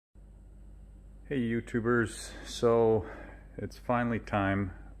Hey YouTubers, so it's finally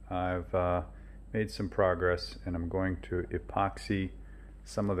time. I've made some progress and I'm going to epoxy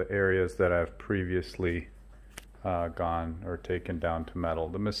some of the areas that I've previously gone or taken down to metal.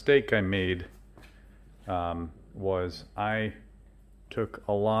 The mistake I made was I took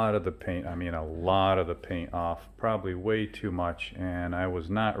a lot of the paint, off, probably way too much, and I was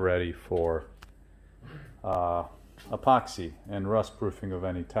not ready for epoxy and rust proofing of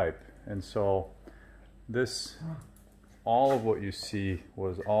any type. And so all of what you see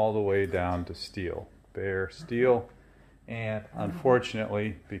was all the way down to steel, bare steel, and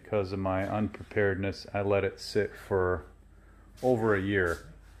unfortunately, because of my unpreparedness, I let it sit for over a year.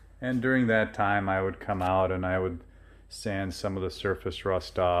 And during that time, I would come out and I would sand some of the surface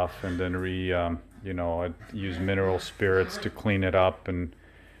rust off, and then I'd use mineral spirits to clean it up and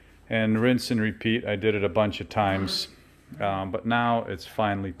rinse and repeat. I did it a bunch of times, but now it's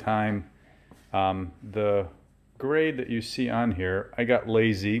finally time. The grade that you see on here, I got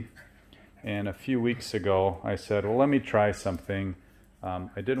lazy, and a few weeks ago I said, well, let me try something. I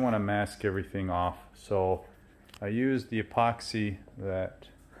didn't want to mask everything off, so I used the epoxy that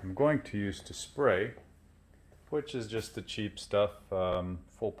I'm going to use to spray, which is just the cheap stuff, full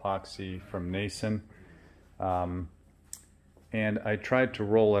epoxy from Nason, and I tried to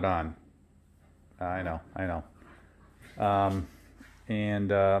roll it on. I know.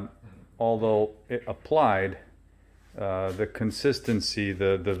 Although it applied, the consistency,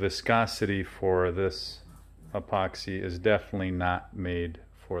 the viscosity for this epoxy is definitely not made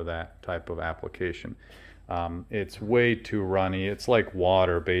for that type of application. It's way too runny. It's like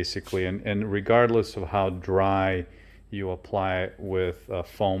water basically, and regardless of how dry you apply it with a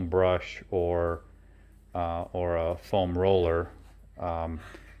foam brush or a foam roller,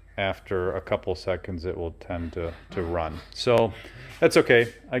 after a couple seconds it will tend to run. So that's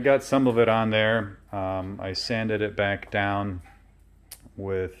okay. I got some of it on there. I sanded it back down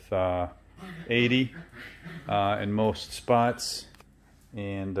with 80 in most spots,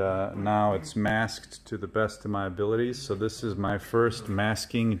 and now it's masked to the best of my abilities. So this is my first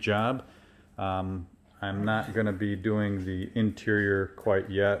masking job. I'm not going to be doing the interior quite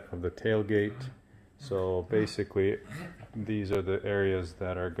yet of the tailgate. So basically these are the areas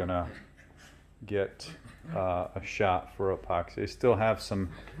that are gonna get a shot for epoxy. I still have some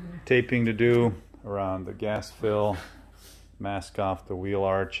taping to do around the gas fill, mask off the wheel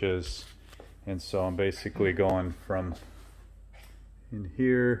arches, and so I'm basically going from in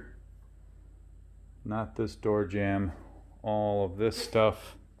here, not this door jamb, all of this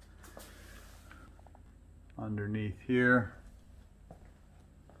stuff underneath here,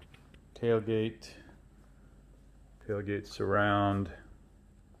 tailgate surround,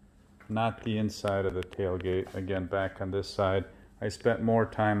 not the inside of the tailgate. Again, back on this side. I spent more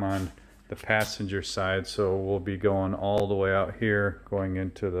time on the passenger side, so we'll be going all the way out here, going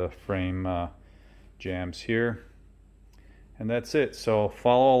into the frame jambs here. And that's it. So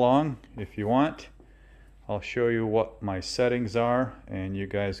follow along if you want. I'll show you what my settings are, and you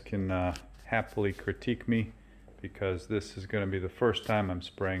guys can happily critique me, because this is going to be the first time I'm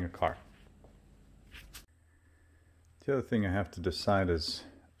spraying a car. The other thing I have to decide is,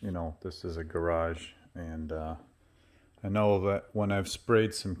 this is a garage, and I know that when I've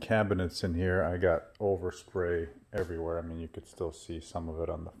sprayed some cabinets in here, I got overspray everywhere. I mean, you could still see some of it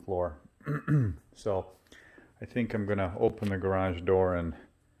on the floor. So I think I'm gonna open the garage door and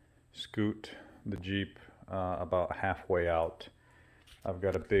scoot the Jeep about halfway out. I've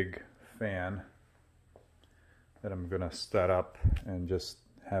got a big fan that I'm gonna set up and just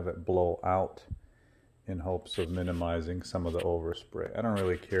have it blow out, in hopes of minimizing some of the overspray. I don't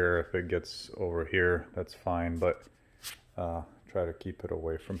really care if it gets over here, that's fine, but try to keep it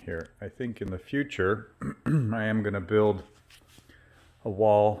away from here. I think in the future I am going to build a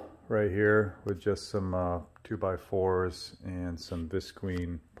wall right here with just some 2x4s and some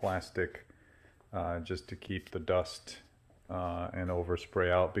visqueen plastic, just to keep the dust and overspray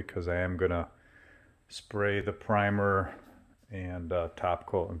out, because I am going to spray the primer and top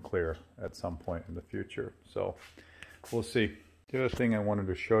coat and clear at some point in the future. So we'll see. The other thing I wanted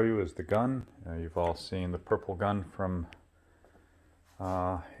to show you is the gun. You've all seen the purple gun from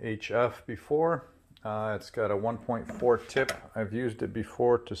HF before. It's got a 1.4 tip. I've used it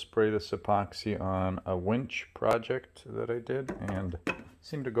before to spray this epoxy on a winch project that I did, and it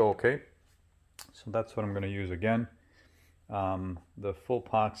seemed to go okay. So that's what I'm going to use again. The full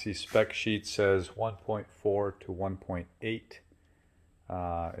epoxy spec sheet says 1.4 to 1.8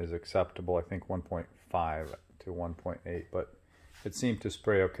 is acceptable. I think 1.5 to 1.8, but it seemed to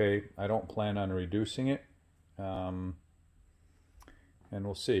spray okay. I don't plan on reducing it. and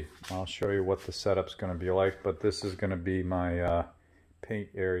we'll see. I'll show you what the setup's going to be like, but this is going to be my paint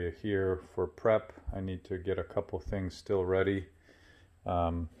area here for prep. I need to get a couple things still ready.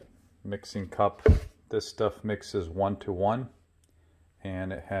 Mixing cup, this stuff mixes 1 to 1,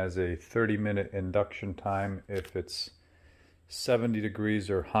 and it has a 30-minute induction time if it's 70 degrees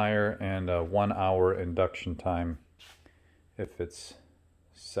or higher, and a 1-hour induction time if it's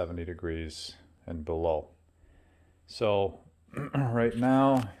 70 degrees and below. So right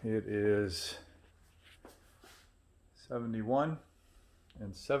now it is 71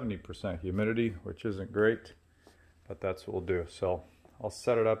 and 70% humidity, which isn't great, but that's what we'll do. So I'll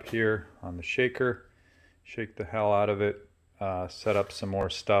set it up here on the shaker, shake the hell out of it, set up some more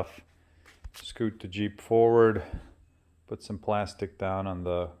stuff, scoot the Jeep forward, put some plastic down on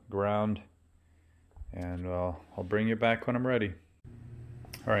the ground, and I'll bring you back when I'm ready.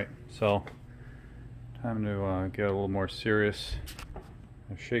 Alright, so time to get a little more serious.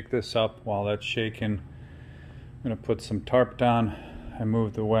 I'll shake this up. While that's shaking, I'm going to put some tarp down. I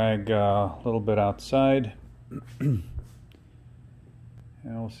moved the wag a little bit outside, and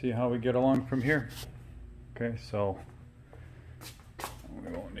we'll see how we get along from here. Okay, so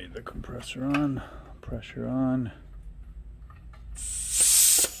we won't need the compressor on, pressure on.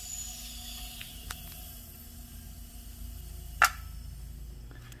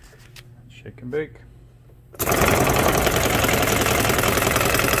 Shake and bake.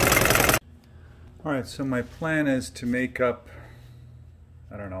 Alright, so my plan is to make up,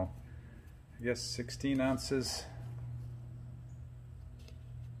 I don't know, I guess 16 ounces.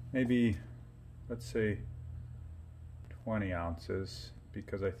 Maybe, let's say 20 ounces,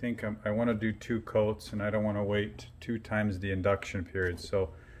 because I think I want to do 2 coats and I don't want to wait 2 times the induction period.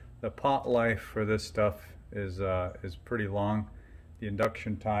 So the pot life for this stuff is pretty long. The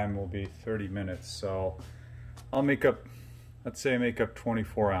induction time will be 30 minutes. So I'll make up, let's say I make up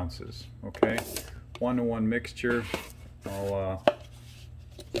 24 ounces, okay? 1-to-1 mixture. I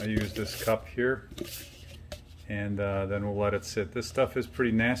use this cup here, and then we'll let it sit. This stuff is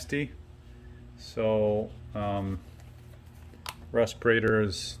pretty nasty, so respirator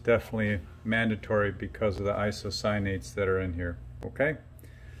is definitely mandatory because of the isocyanates that are in here, okay?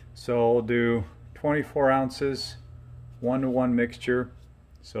 So we'll do 24 ounces, 1-to-1 mixture,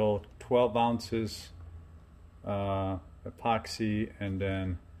 so 12 ounces epoxy, and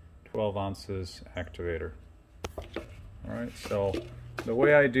then 12 ounces activator. Alright, so the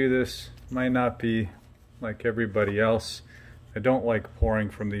way I do this might not be like everybody else. I don't like pouring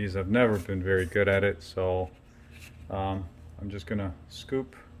from these. I've never been very good at it, so I'm just gonna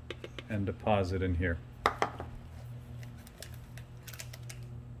scoop and deposit in here.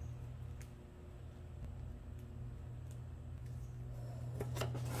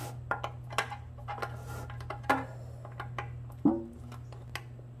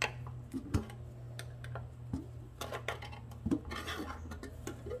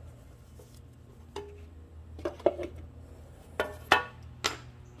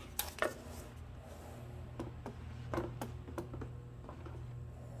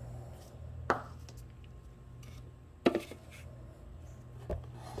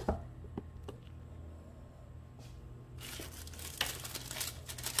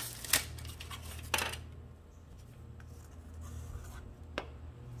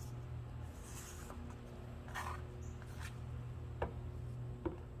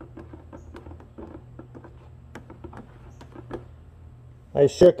 I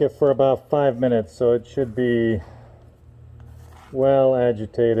shook it for about 5 minutes, so it should be well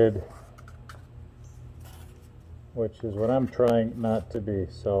agitated, which is what I'm trying not to be.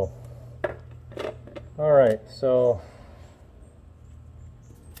 So, alright, so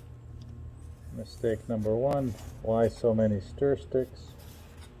mistake number 1, why so many stir sticks?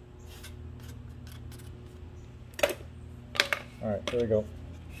 Alright, here we go.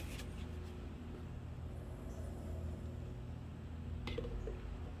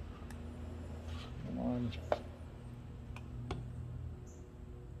 One.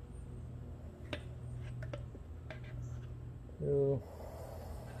 Two.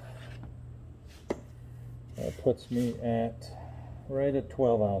 That puts me at right at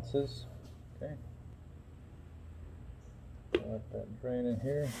 12 ounces. Okay. Let that drain in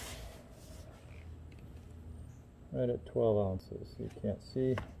here. Right at 12 ounces. You can't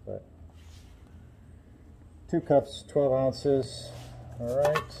see, but 2 cups, 12 ounces. All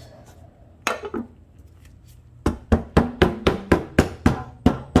right.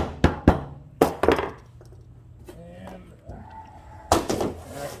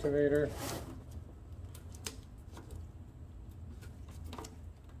 Activator.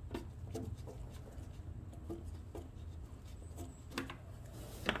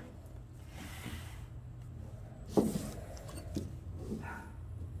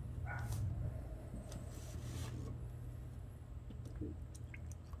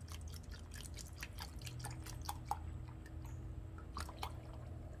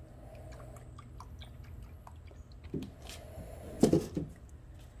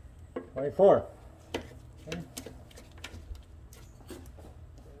 24. Okay.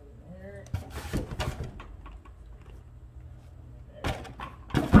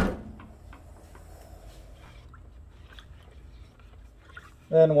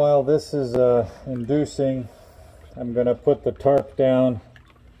 Then while this is inducing, I'm going to put the tarp down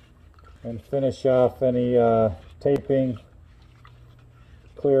and finish off any taping,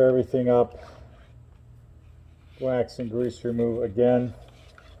 clear everything up, wax and grease remove again,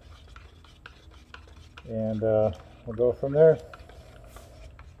 and we'll go from there.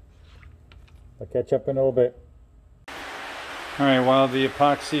 I'll catch up in a little bit. Alright, while the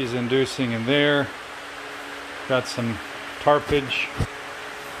epoxy is inducing in there, got some tarpage.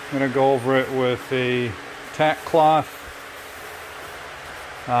 I'm going to go over it with a tack cloth,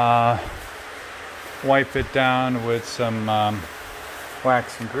 wipe it down with some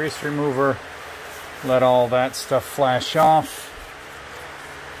wax and grease remover, let all that stuff flash off.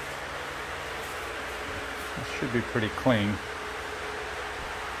 It should be pretty clean,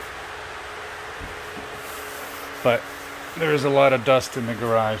 but there's a lot of dust in the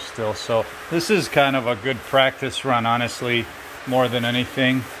garage still, so this is kind of a good practice run, honestly, more than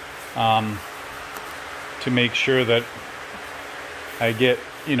anything. To make sure that I get,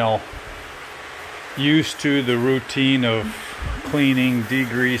 you know, used to the routine of cleaning,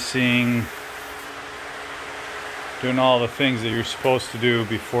 degreasing, doing all the things that you're supposed to do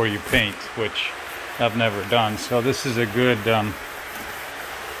before you paint, which I've never done. So this is a good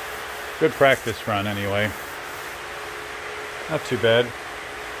good practice run anyway. Not too bad.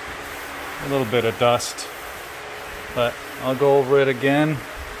 A little bit of dust, but I'll go over it again.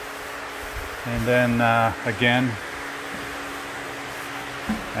 And then again,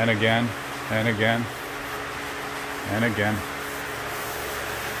 and again, and again, and again.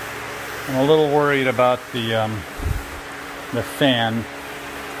 I'm a little worried about the fan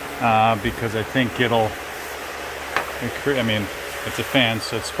because I think I mean, it's a fan,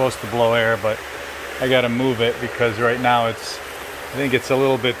 so it's supposed to blow air, but I got to move it because right now I think it's a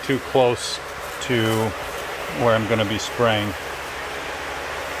little bit too close to where I'm going to be spraying.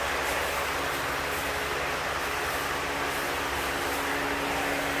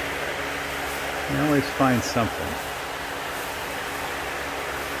 You always find something.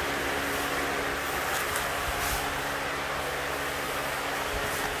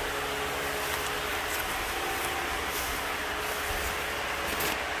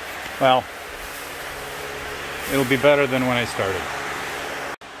 Well, it'll be better than when I started.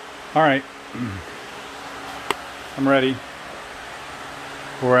 All right, I'm ready.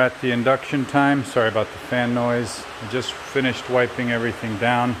 We're at the induction time. Sorry about the fan noise. I just finished wiping everything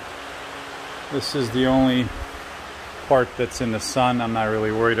down. This is the only part that's in the sun. I'm not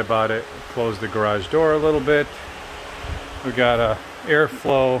really worried about it. Close the garage door a little bit. We got a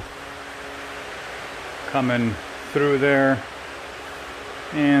airflow coming through there,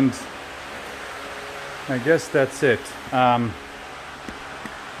 and I guess that's it. My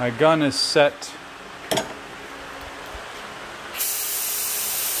gun is set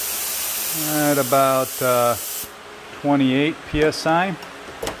at about 28 psi.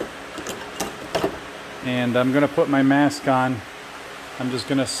 And I'm going to put my mask on. I'm just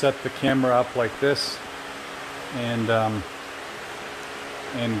going to set the camera up like this and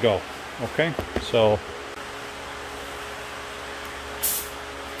go. Okay, so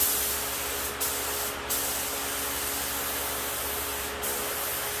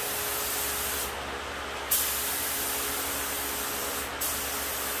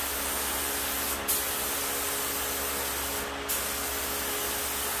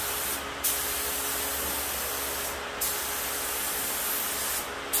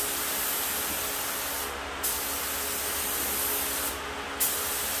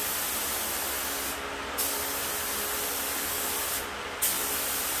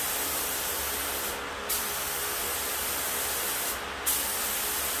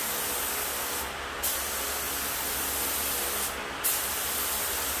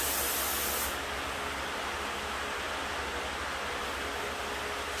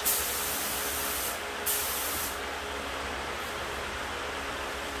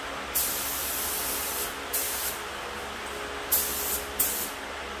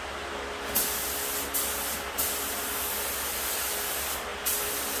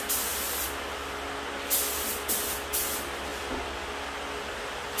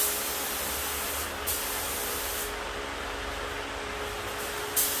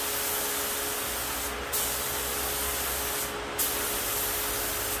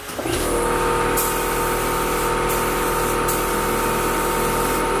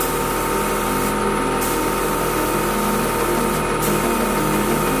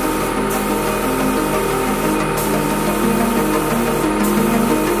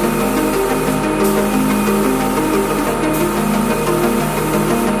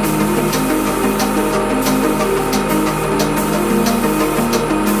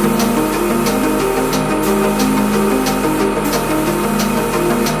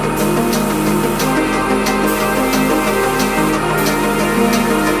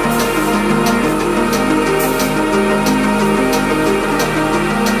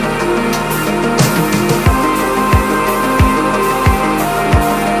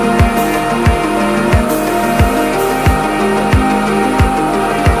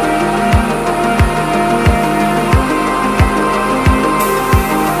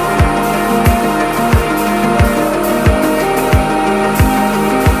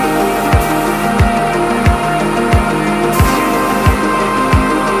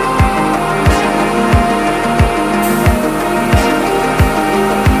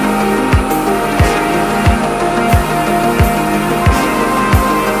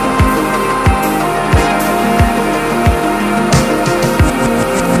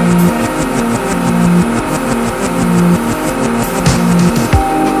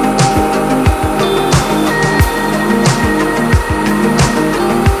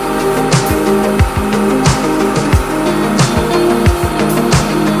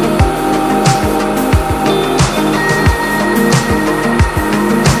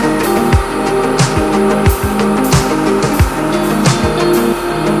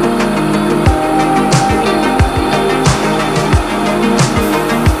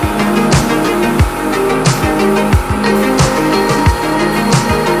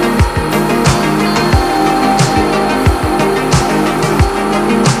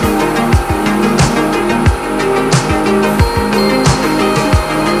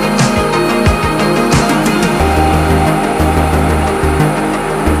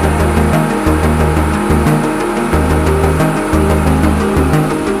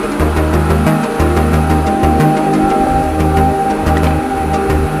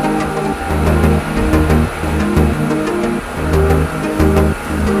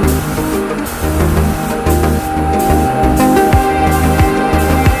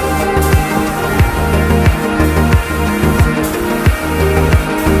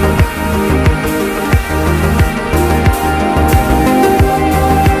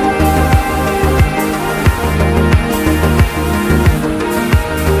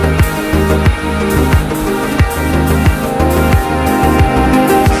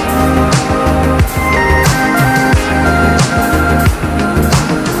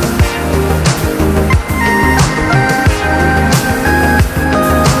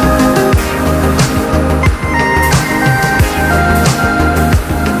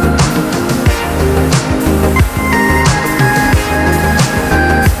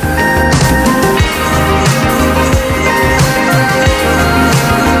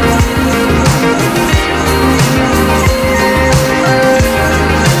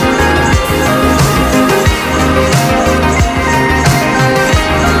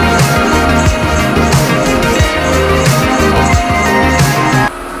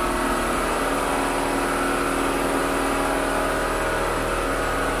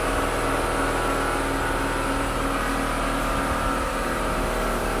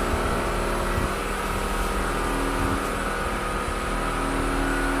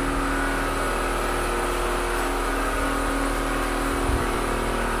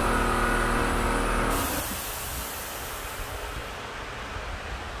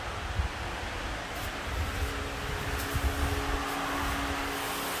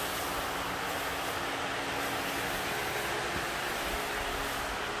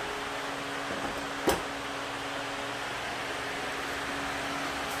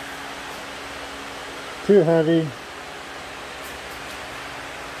Too heavy.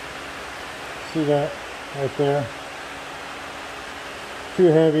 See that right there? Too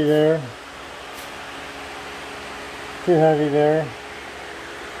heavy there. Too heavy there.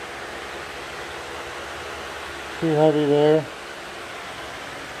 Too heavy there.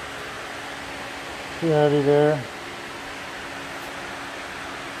 Too heavy there.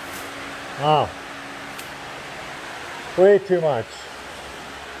 Wow. Way too much.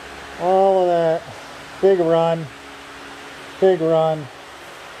 All of that. Big run. Big run.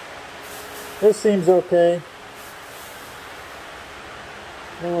 This seems okay.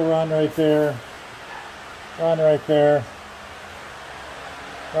 Little run right there. Run right there.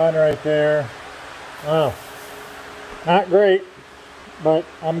 Run right there. Wow. Not great, but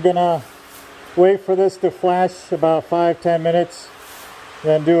I'm gonna wait for this to flash about 5-10 minutes,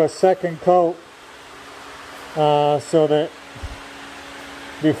 then do a second coat so that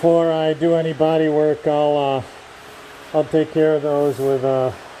before I do any body work, I'll take care of those with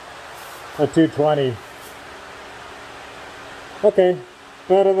a 220. Okay,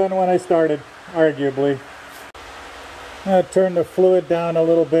 better than when I started, arguably. I'm going to turn the fluid down a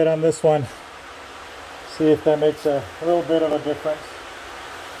little bit on this one. See if that makes a little bit of a difference.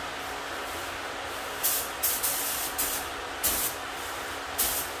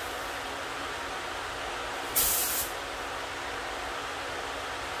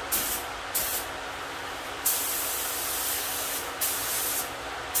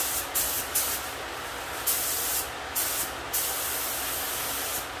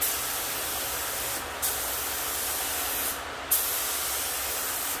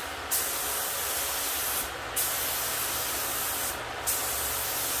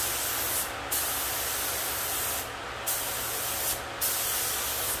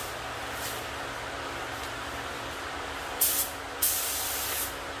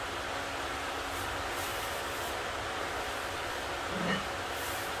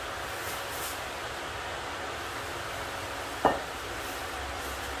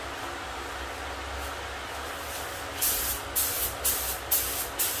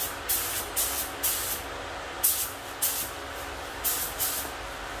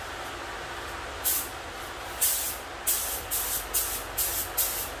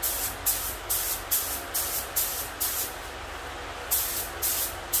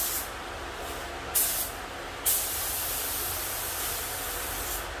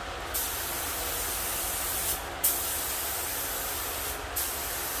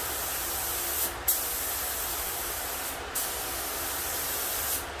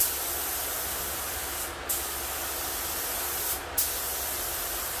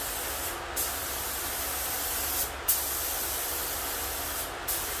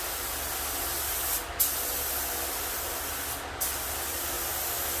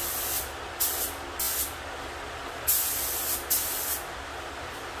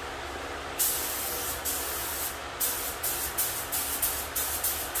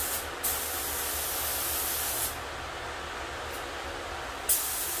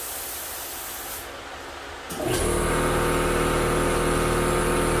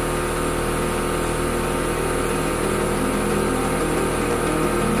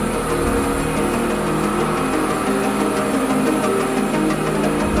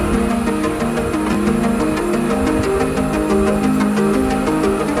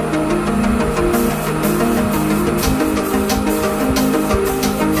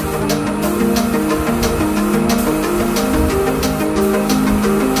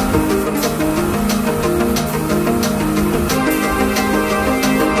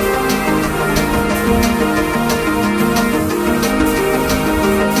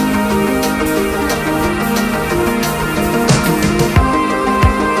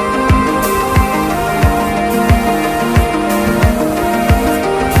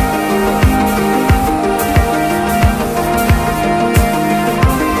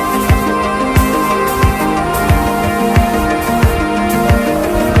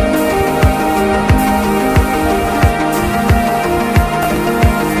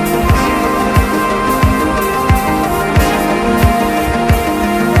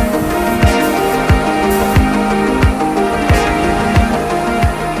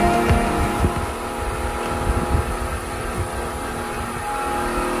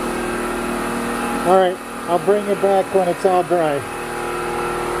 Alright, I'll bring you back when it's all dry.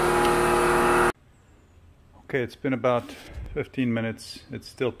 Okay, it's been about 15 minutes. It's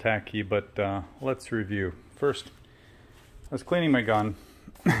still tacky, but let's review. First, I was cleaning my gun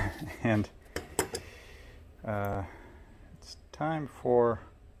and it's time for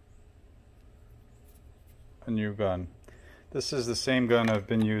a new gun. This is the same gun I've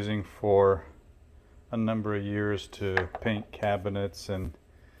been using for a number of years to paint cabinets and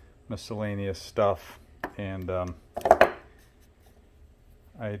miscellaneous stuff. And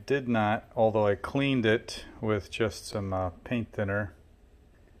I did not, although I cleaned it with just some paint thinner,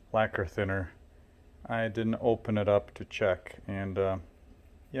 lacquer thinner, I didn't open it up to check. And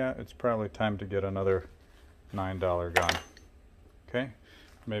yeah, it's probably time to get another $9 gun. Okay,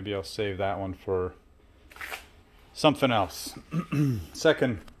 maybe I'll save that one for something else.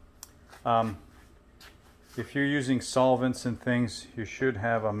 Second, if you're using solvents and things, you should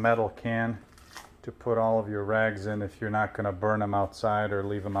have a metal can to put all of your rags in if you're not going to burn them outside or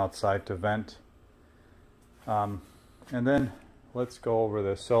leave them outside to vent. And then let's go over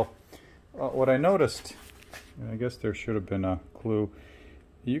this. So what I noticed, I guess there should have been a clue,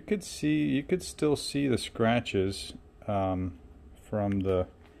 you could still see the scratches from the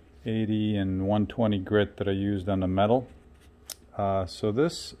 80 and 120 grit that I used on the metal. So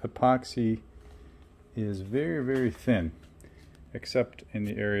this epoxy is very, very thin, except in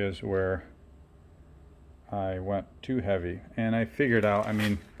the areas where I went too heavy. And I figured out, I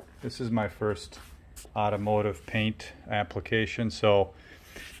mean, this is my first automotive paint application, so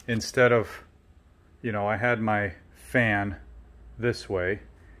instead of, you know, I had my fan this way,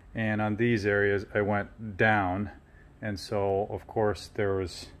 and on these areas I went down, and so of course there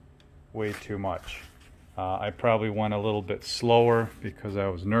was way too much. I probably went a little bit slower because I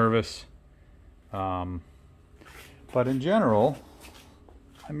was nervous, but in general,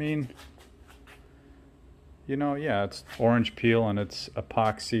 I mean, you know, yeah, it's orange peel and it's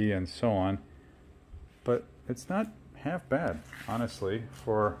epoxy and so on, but it's not half bad, honestly,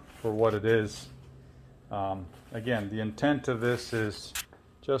 for what it is. Again, the intent of this is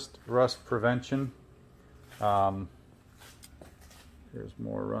just rust prevention. There's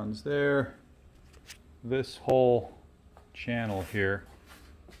more runs there. This whole channel here,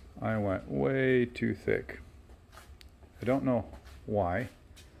 I went way too thick. I don't know why,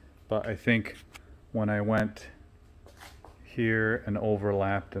 but I think when I went here and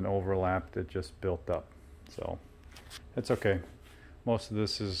overlapped, it just built up. So it's okay. Most of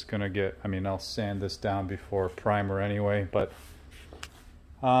this is gonna get, I mean, I'll sand this down before primer anyway, but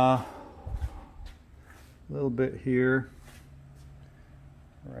a little bit here,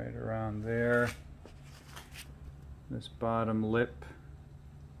 right around there. This bottom lip,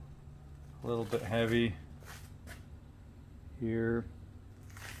 a little bit heavy here.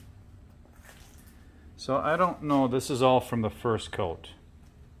 So I don't know, this is all from the first coat.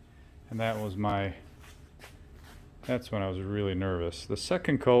 And that was that's when I was really nervous. The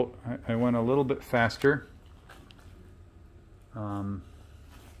second coat, I went a little bit faster.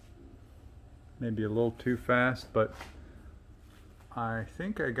 Maybe a little too fast, but I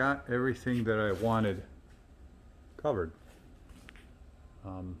think I got everything that I wanted covered.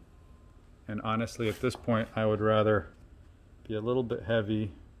 And honestly, at this point, I would rather be a little bit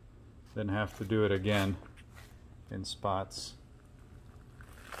heavy than have to do it again in spots.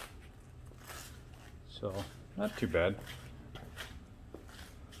 So, not too bad.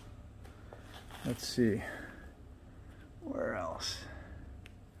 Let's see, where else?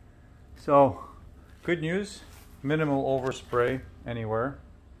 So, good news, minimal overspray anywhere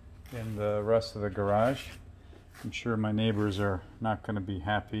in the rest of the garage. I'm sure my neighbors are not going to be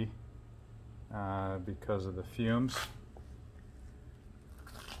happy because of the fumes.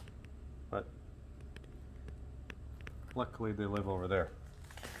 But luckily they live over there.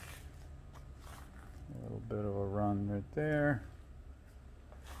 A little bit of a run right there.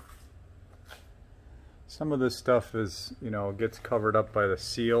 Some of this stuff is, you know, gets covered up by the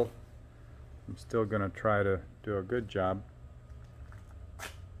seal. I'm still going to try to do a good job.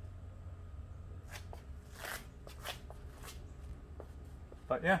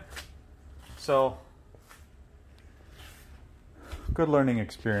 But yeah, so good learning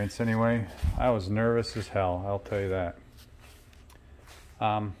experience anyway. I was nervous as hell, I'll tell you that.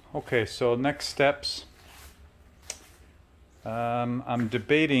 Okay, so next steps. I'm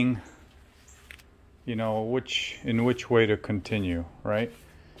debating, you know, in which way to continue, right?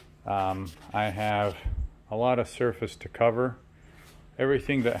 I have a lot of surface to cover.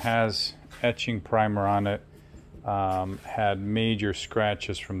 Everything that has etching primer on it had major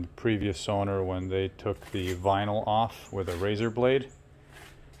scratches from the previous owner when they took the vinyl off with a razor blade.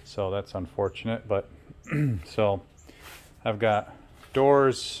 So that's unfortunate, but so I've got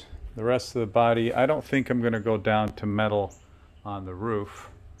doors, the rest of the body. I don't think I'm going to go down to metal on the roof.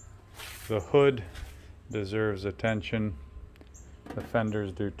 The hood deserves attention. The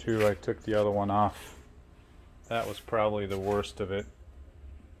fenders do too. I took the other one off. That was probably the worst of it.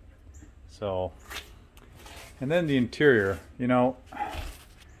 So And then the interior, you know,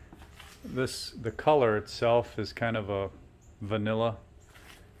 the color itself is kind of a vanilla,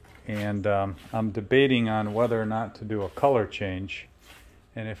 and I'm debating on whether or not to do a color change.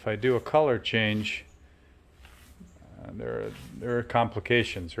 And if I do a color change, there are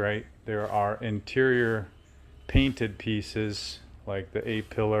complications, right? There are interior painted pieces like the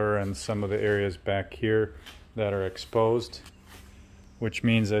A-pillar and some of the areas back here that are exposed, which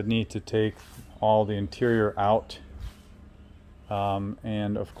means I'd need to take all the interior out,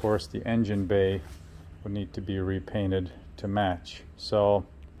 and of course the engine bay would need to be repainted to match. So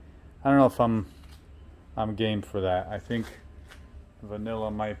I don't know if I'm game for that. I think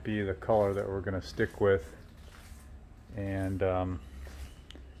vanilla might be the color that we're going to stick with, and I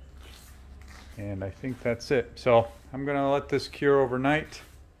think that's it. So I'm going to let this cure overnight,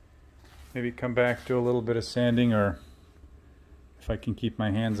 maybe come back, do a little bit of sanding, or if I can keep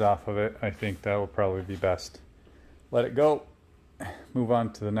my hands off of it, I think that will probably be best. Let it go, move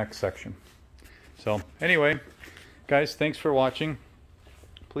on to the next section. So anyway, guys, thanks for watching.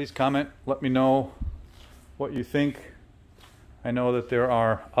 Please comment, let me know what you think. I know that there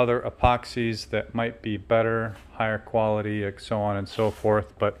are other epoxies that might be better, higher quality, so on and so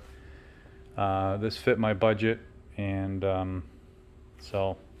forth, but this fit my budget, and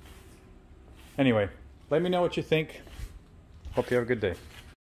so anyway, let me know what you think. Hope you have a good day.